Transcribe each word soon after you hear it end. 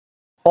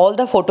All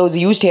the photos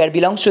used here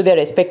belongs to their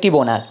respective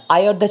owner.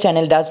 I or the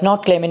channel does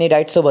not claim any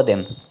rights over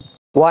them.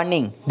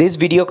 Warning, this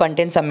video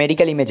contains some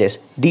medical images.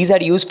 These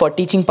are used for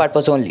teaching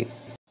purpose only.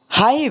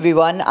 Hi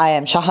everyone, I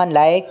am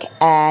Shahan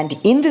and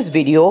in this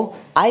video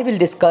I will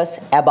discuss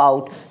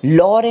about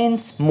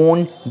Laurence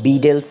Moon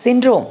Beadle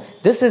syndrome.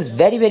 This is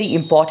very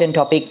important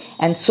topic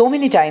and so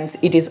many times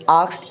it is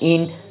asked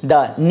in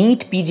the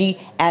NEET PG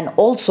and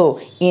also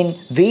in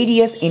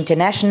various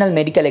international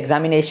medical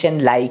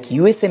examination like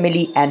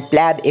USMLE and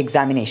PLAB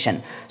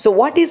examination. So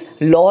what is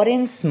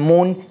Laurence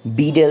Moon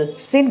Beadle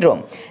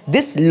syndrome?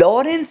 This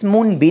Laurence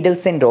Moon Beadle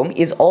syndrome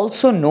is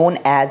also known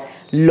as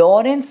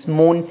Laurence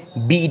Moon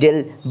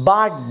Beadle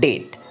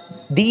Bardet.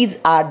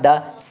 These are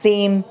the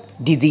same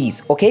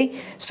disease. Okay,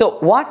 so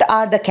what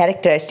are the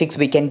characteristics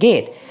we can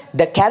get?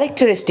 The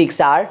characteristics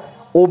are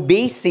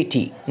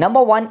obesity.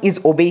 Number one is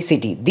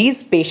obesity.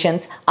 These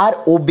patients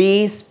are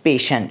obese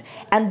patient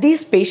and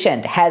this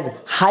patient has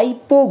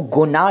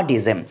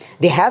hypogonadism.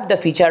 They have the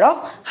feature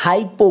of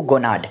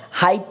hypogonad.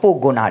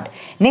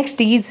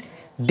 Next is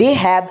they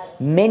have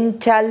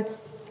mental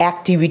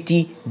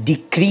activity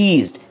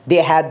decreased.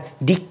 They have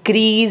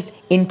decreased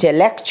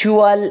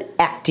intellectual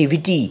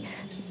activity.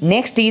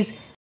 Next is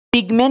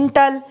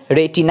pigmental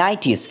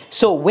retinitis.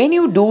 So when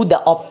you do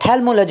the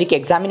ophthalmologic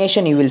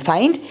examination, you will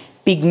find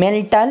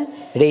pigmental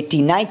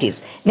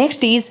retinitis.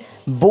 Next is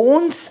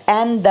bones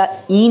and the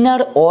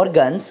inner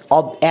organs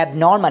of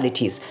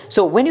abnormalities.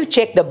 So when you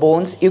check the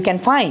bones, you can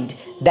find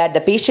that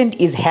the patient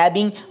is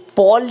having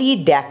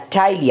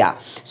polydactylia.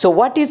 So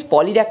what is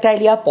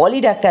polydactylia?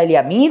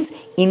 Polydactylia means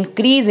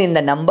increase in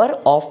the number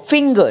of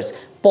fingers.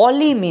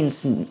 Poly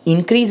means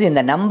increase in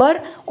the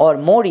number or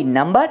more in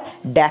number.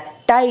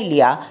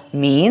 Dactylia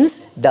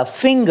means the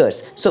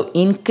fingers. So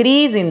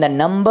increase in the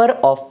number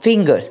of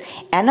fingers.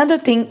 Another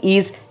thing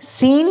is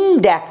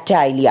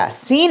syndactylia.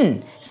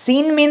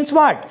 Syn means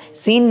what?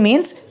 Syn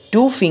means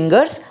two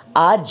fingers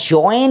are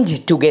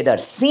joined together.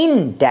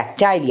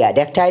 Syndactylia.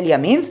 Dactylia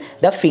means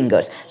the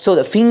fingers. So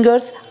the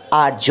fingers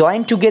are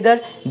joined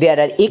together. There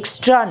are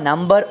extra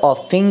number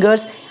of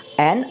fingers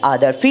and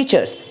other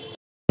features.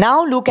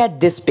 Now look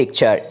at this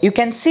picture. You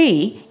can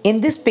see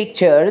in this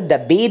picture the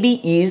baby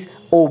is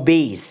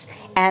obese.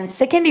 And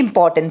second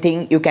important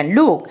thing, you can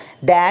look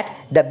that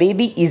the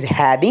baby is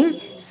having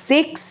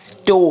 6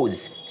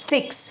 toes.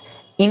 6.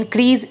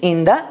 Increase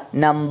in the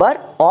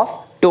number of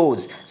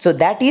toes. So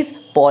that is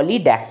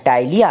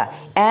polydactylia.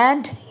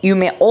 And you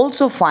may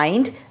also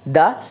find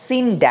the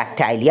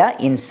syndactylia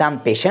in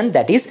some patient,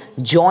 that is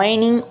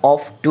joining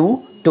of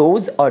two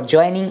toes or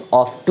joining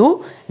of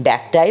two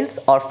dactyls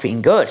or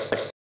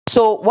fingers.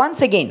 So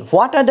once again,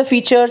 what are the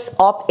features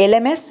of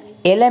LMS?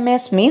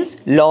 LMS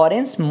means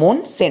Laurence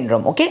Moon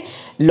syndrome. Okay,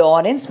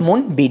 Laurence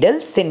Moon Beadle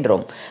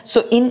syndrome.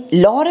 So in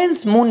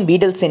Laurence Moon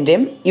Beadle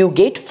syndrome, you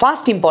get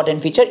first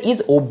important feature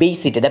is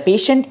obesity. The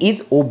patient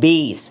is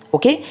obese.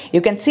 Okay,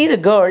 you can see the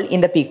girl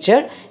in the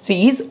picture.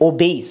 She is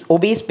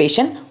obese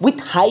patient with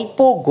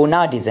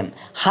hypogonadism.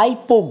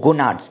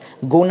 Hypogonads.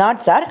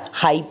 Gonads are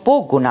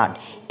hypogonad.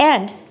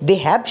 And they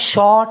have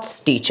short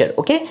stature.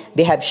 Okay,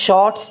 they have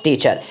short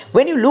stature.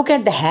 When you look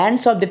at the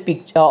hands of the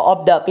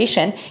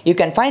patient, you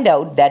can find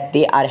out that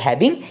they are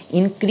having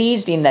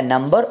increased in the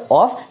number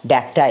of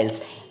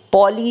dactyls.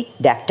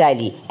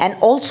 Polydactyly and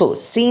also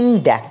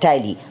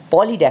syndactyly.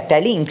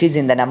 Polydactyly increase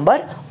in the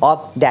number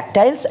of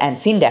dactyls and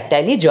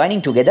syndactyly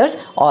joining together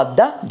of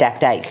the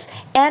dactyls.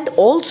 And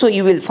also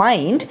you will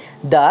find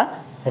the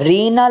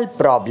renal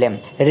problem,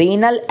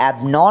 renal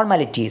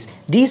abnormalities.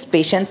 These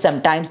patients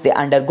sometimes they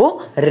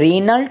undergo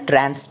renal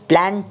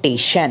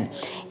transplantation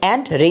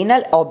and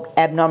renal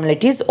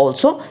abnormalities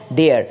also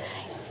there.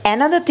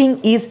 Another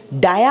thing is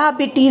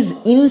diabetes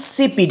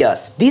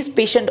insipidus. These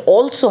patients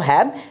also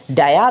have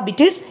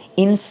diabetes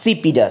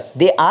insipidus.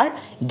 They are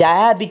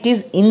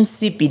diabetes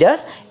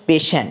insipidus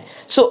patient.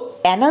 So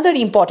another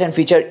important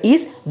feature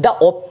is the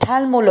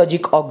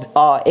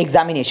ophthalmologic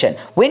examination.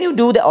 When you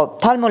do the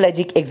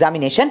ophthalmologic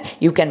examination,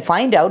 you can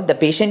find out the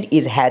patient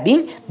is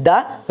having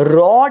the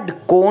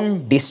rod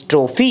cone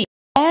dystrophy.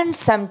 And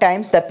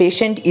sometimes the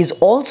patient is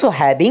also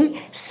having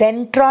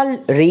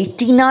central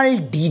retinal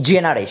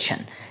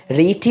degeneration.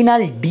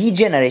 Retinal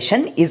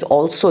degeneration is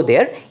also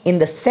there. In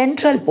the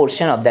central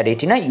portion of the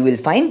retina, you will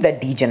find the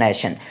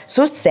degeneration.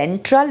 So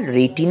central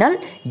retinal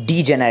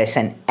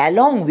degeneration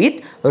along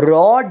with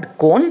rod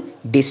cone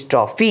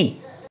dystrophy.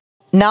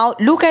 Now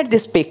look at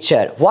this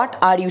picture. What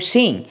are you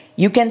seeing?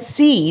 You can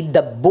see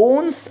the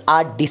bones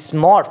are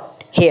dysmorphed.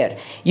 Here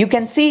you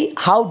can see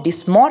how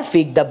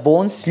dysmorphic the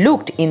bones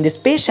looked in this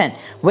patient.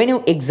 When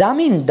you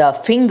examine the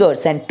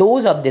fingers and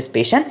toes of this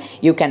patient,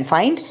 you can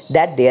find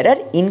that there are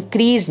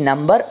increased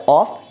number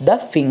of the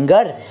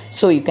finger.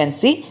 So you can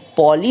see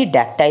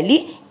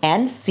polydactyly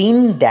and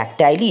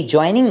syndactyly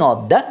joining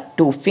of the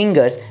two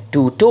fingers,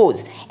 two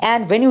toes.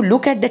 And when you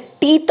look at the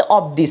teeth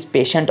of this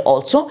patient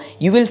also,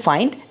 you will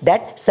find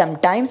that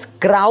sometimes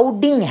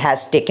crowding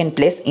has taken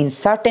place in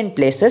certain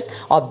places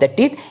of the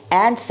teeth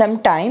and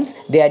sometimes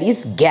there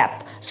is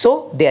gap.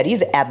 So there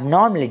is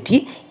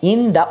abnormality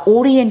in the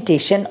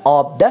orientation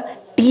of the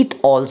teeth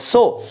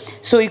also.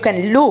 So you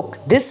can look,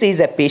 this is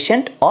a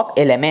patient of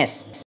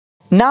LMS.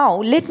 Now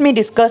let me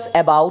discuss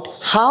about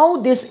how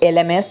this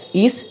LMS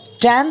is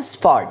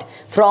transferred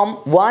from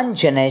one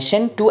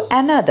generation to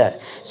another.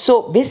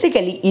 So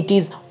basically it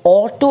is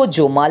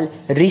autosomal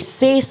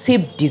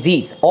recessive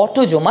disease.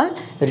 Autosomal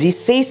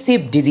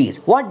recessive disease.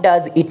 What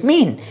does it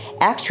mean?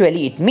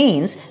 Actually it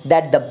means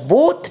that the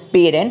both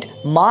parent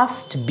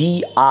must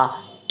be a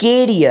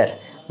carrier.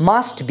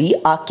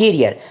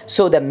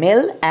 So the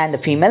male and the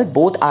female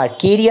both are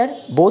carrier,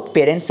 both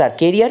parents are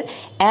carrier,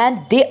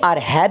 and they are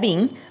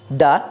having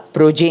the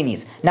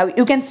progenies. Now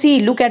you can see,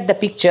 look at the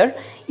picture,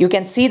 you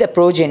can see the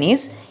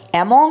progenies.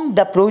 Among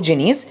the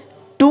progenies,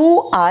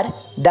 two are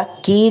the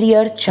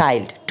carrier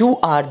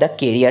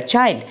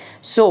child.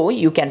 So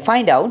you can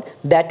find out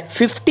that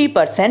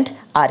 50%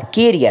 are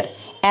carrier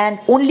and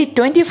only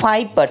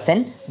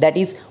 25%, that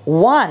is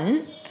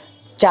one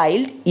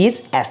child,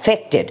 is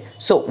affected.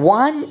 So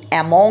one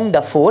among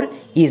the four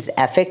is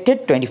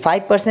affected,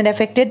 25%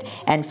 affected,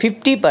 and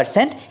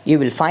 50% you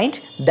will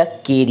find the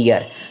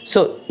carrier.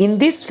 So in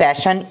this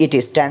fashion it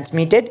is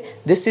transmitted.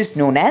 This is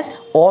known as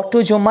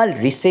autosomal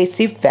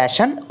recessive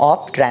fashion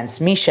of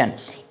transmission.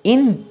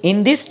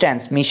 In this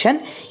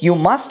transmission you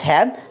must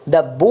have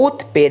the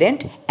both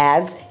parent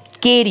as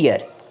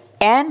carrier,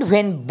 and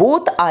when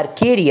both are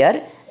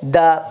carrier,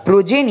 the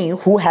progeny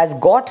who has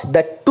got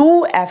the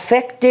two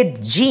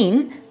affected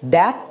gene,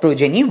 that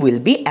progeny will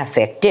be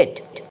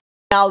affected.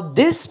 Now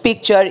this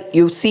picture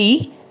you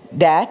see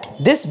that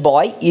this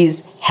boy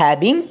is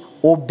having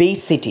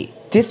obesity.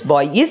 This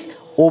boy is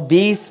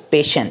obese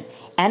patient.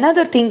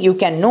 Another thing you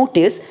can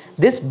notice,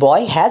 this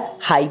boy has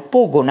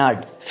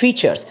hypogonad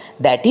features,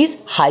 that is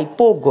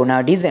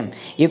hypogonadism.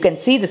 You can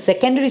see the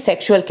secondary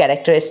sexual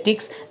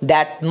characteristics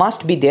that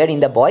must be there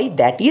in the boy,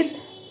 that is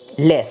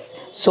less.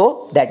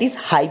 So that is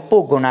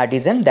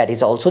hypogonadism, that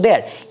is also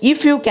there.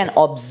 If you can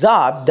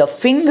observe the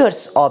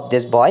fingers of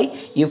this boy,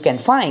 you can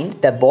find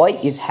the boy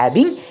is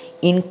having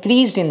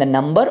increased in the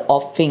number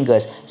of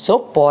fingers. So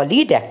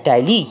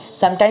polydactyly,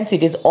 sometimes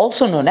it is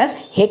also known as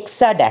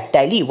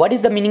hexadactyly. What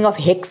is the meaning of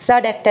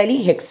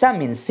hexadactyly? Hexa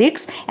means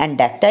 6 and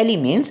dactyly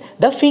means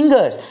the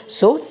fingers.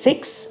 So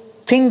 6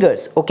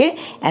 fingers, okay.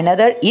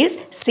 Another is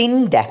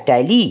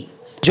syndactyly,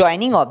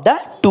 joining of the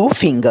 2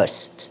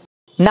 fingers.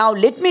 Now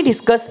let me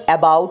discuss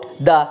about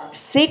the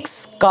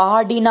 6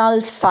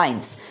 cardinal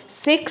signs.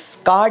 6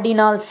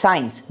 cardinal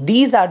signs.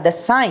 These are the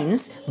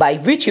signs by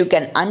which you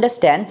can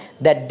understand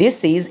that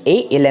this is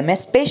a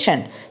LMS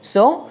patient.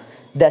 So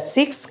the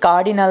 6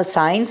 cardinal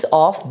signs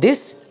of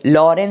this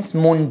Laurence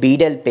Moon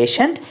Beadle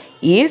patient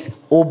is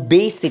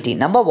obesity.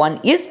 Number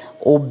 1 is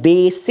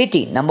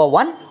obesity.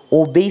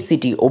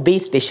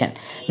 Obese patient.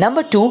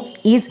 Number 2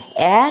 is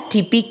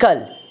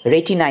atypical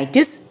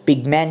retinitis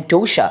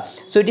pigmentosa.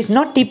 So it is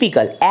not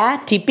typical,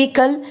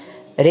 atypical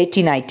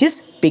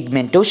retinitis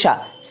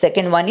pigmentosa.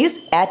 Second one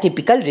is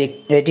atypical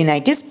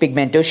retinitis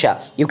pigmentosa.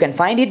 You can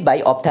find it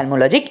by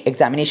ophthalmologic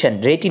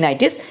examination,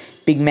 retinitis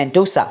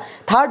pigmentosa.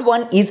 Third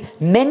one is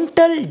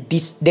mental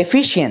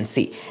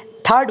deficiency.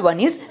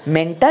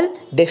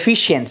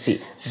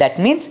 That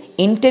means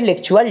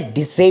intellectual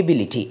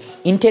disability,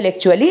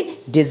 intellectually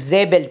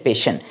disabled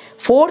patient.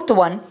 Fourth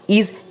one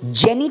is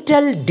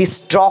genital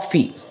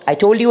dystrophy. I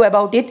told you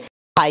about it.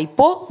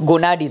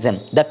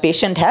 Hypogonadism. The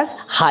patient has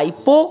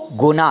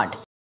hypogonad.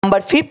 Number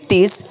 5th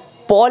is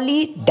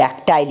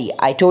polydactyly.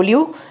 I told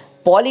you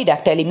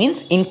polydactyly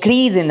means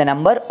increase in the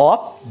number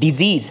of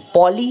disease,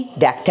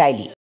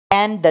 polydactyly.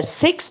 And the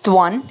 6th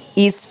one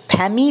is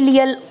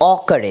familial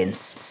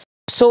occurrence.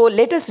 So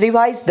let us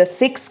revise the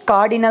 6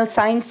 cardinal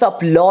signs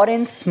of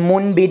Laurence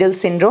Moon Beadle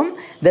syndrome.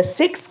 The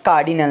 6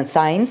 cardinal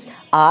signs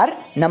are: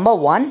 number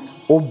 1,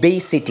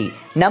 obesity.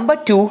 Number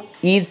 2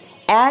 is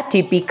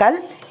atypical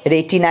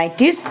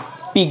retinitis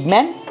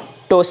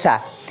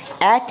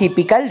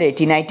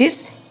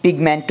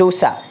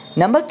pigmentosa.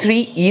 Number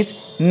 3 is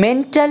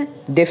mental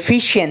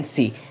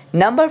deficiency.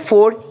 Number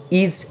 4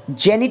 is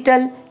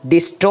genital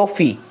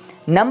dystrophy.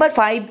 Number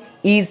 5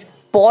 is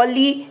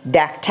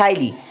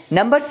polydactyly.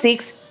 Number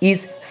 6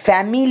 is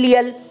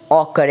familial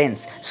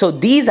occurrence. So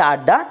these are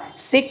the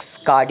 6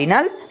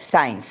 cardinal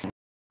signs.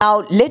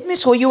 Now let me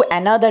show you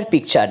another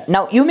picture.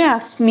 Now you may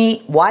ask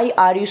me, why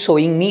are you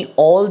showing me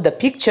all the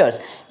pictures?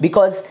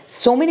 Because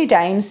so many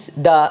times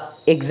the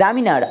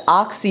examiner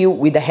asks you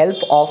with the help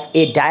of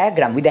a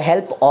diagram, with the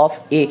help of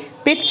a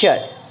picture.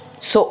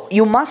 So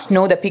you must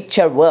know the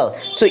picture well.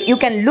 So you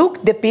can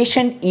look, the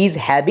patient is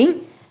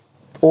having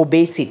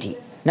obesity.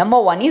 Number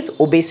 1 is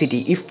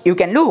obesity. If you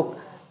can look,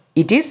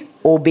 it is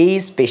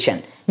obese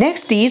patient.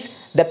 Next is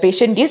the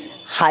patient is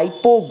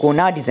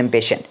hypogonadism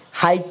patient,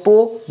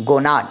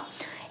 hypogonad.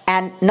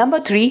 And number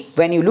 3,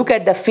 when you look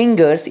at the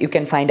fingers, you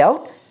can find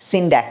out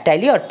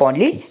syndactyly or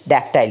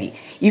polydactyly.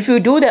 If you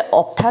do the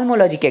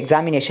ophthalmologic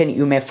examination,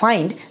 you may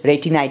find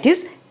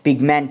retinitis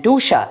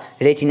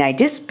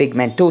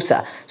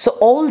pigmentosa. So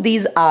all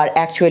these are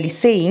actually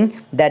saying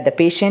that the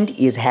patient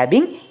is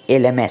having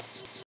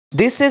LMS.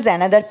 This is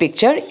another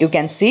picture. You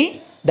can see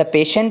the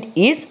patient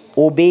is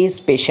obese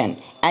patient,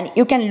 and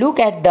you can look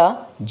at the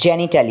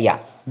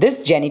genitalia.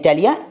 This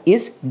genitalia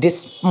is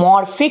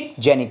dysmorphic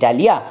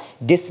genitalia.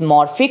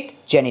 Dysmorphic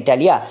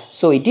genitalia.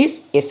 So it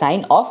is a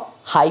sign of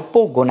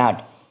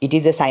hypogonad. It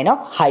is a sign of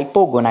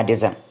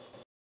hypogonadism.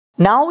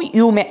 Now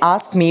you may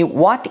ask me,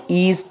 what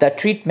is the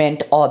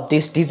treatment of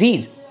this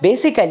disease?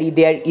 Basically,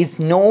 there is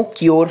no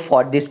cure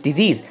for this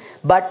disease,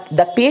 but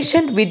the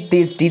patient with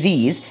this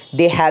disease,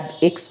 they have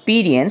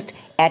experienced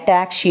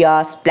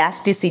ataxia,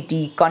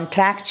 spasticity,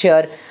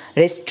 contracture,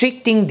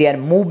 restricting their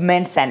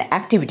movements and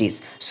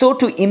activities. So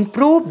to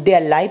improve their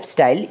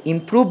lifestyle,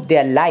 improve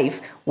their life,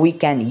 we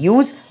can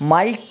use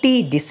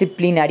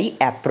multidisciplinary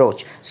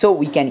approach. So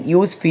we can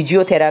use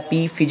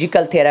physiotherapy,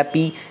 physical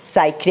therapy,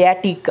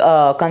 psychiatric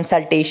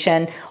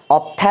consultation,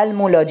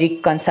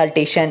 ophthalmologic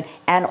consultation,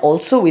 and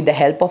also with the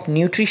help of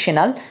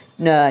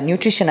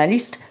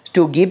nutritionalist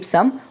to give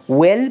some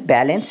well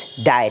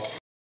balanced diet.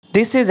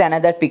 This is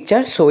another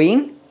picture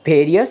showing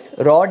various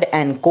rod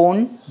and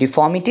cone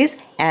deformities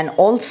and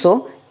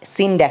also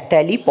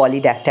syndactyly,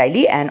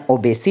 polydactyly and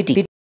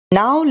obesity.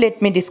 Now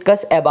let me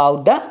discuss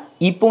about the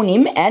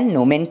eponym and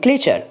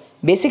nomenclature.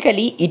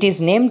 Basically, it is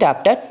named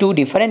after two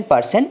different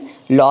persons,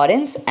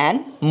 Laurence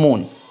and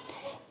Moon,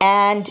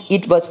 and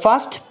it was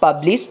first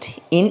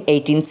published in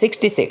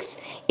 1866.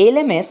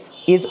 LMS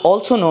is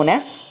also known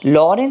as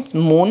Laurence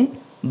Moon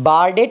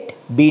Bardet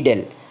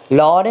Biedl.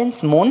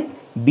 Laurence Moon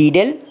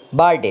Biedl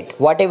Bardet,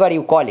 whatever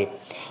you call it.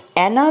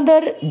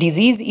 Another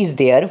disease is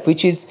there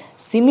which is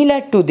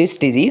similar to this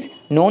disease,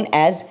 known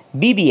as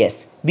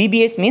BBS.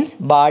 BBS means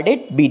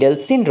Bardet Biedl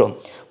syndrome,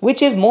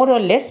 which is more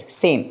or less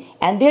same.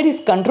 And there is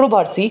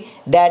controversy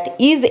that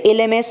is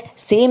LMS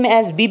same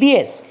as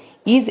BBS?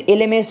 Is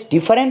LMS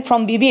different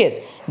from BBS?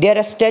 There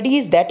are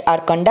studies that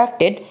are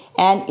conducted,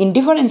 and in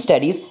different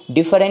studies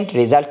different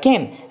result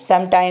came.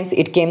 Sometimes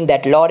it came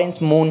that Laurence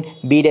Moon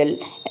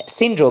Biedl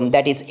syndrome,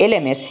 that is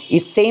LMS,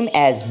 is same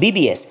as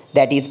BBS,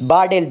 that is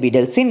Bardet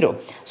Biedl syndrome.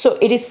 So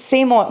it is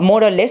same, or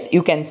more or less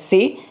you can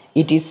say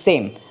it is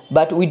same,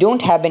 but we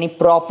don't have any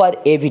proper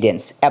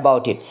evidence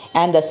about it,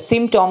 and the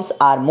symptoms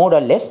are more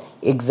or less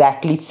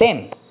exactly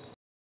same.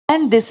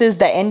 And this is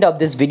the end of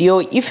this video.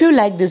 If you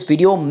like this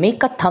video,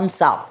 make a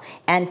thumbs up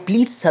and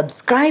please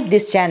subscribe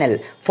this channel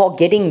for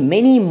getting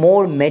many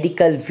more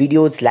medical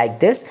videos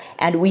like this.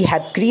 And we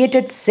have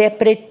created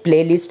separate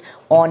playlist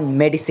on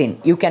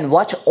medicine. You can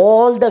watch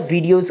all the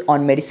videos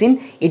on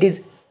medicine. It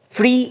is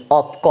free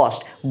of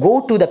cost.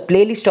 Go to the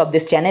playlist of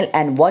this channel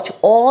and watch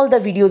all the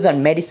videos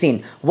on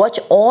medicine. Watch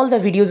all the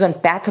videos on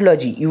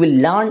pathology. You will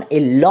learn a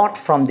lot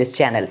from this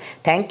channel.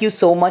 Thank you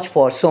so much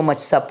for so much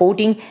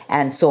supporting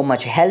and so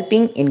much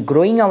helping in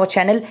growing our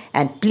channel,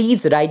 and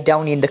please write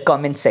down in the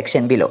comment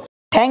section below.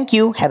 Thank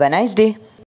you. Have a nice day.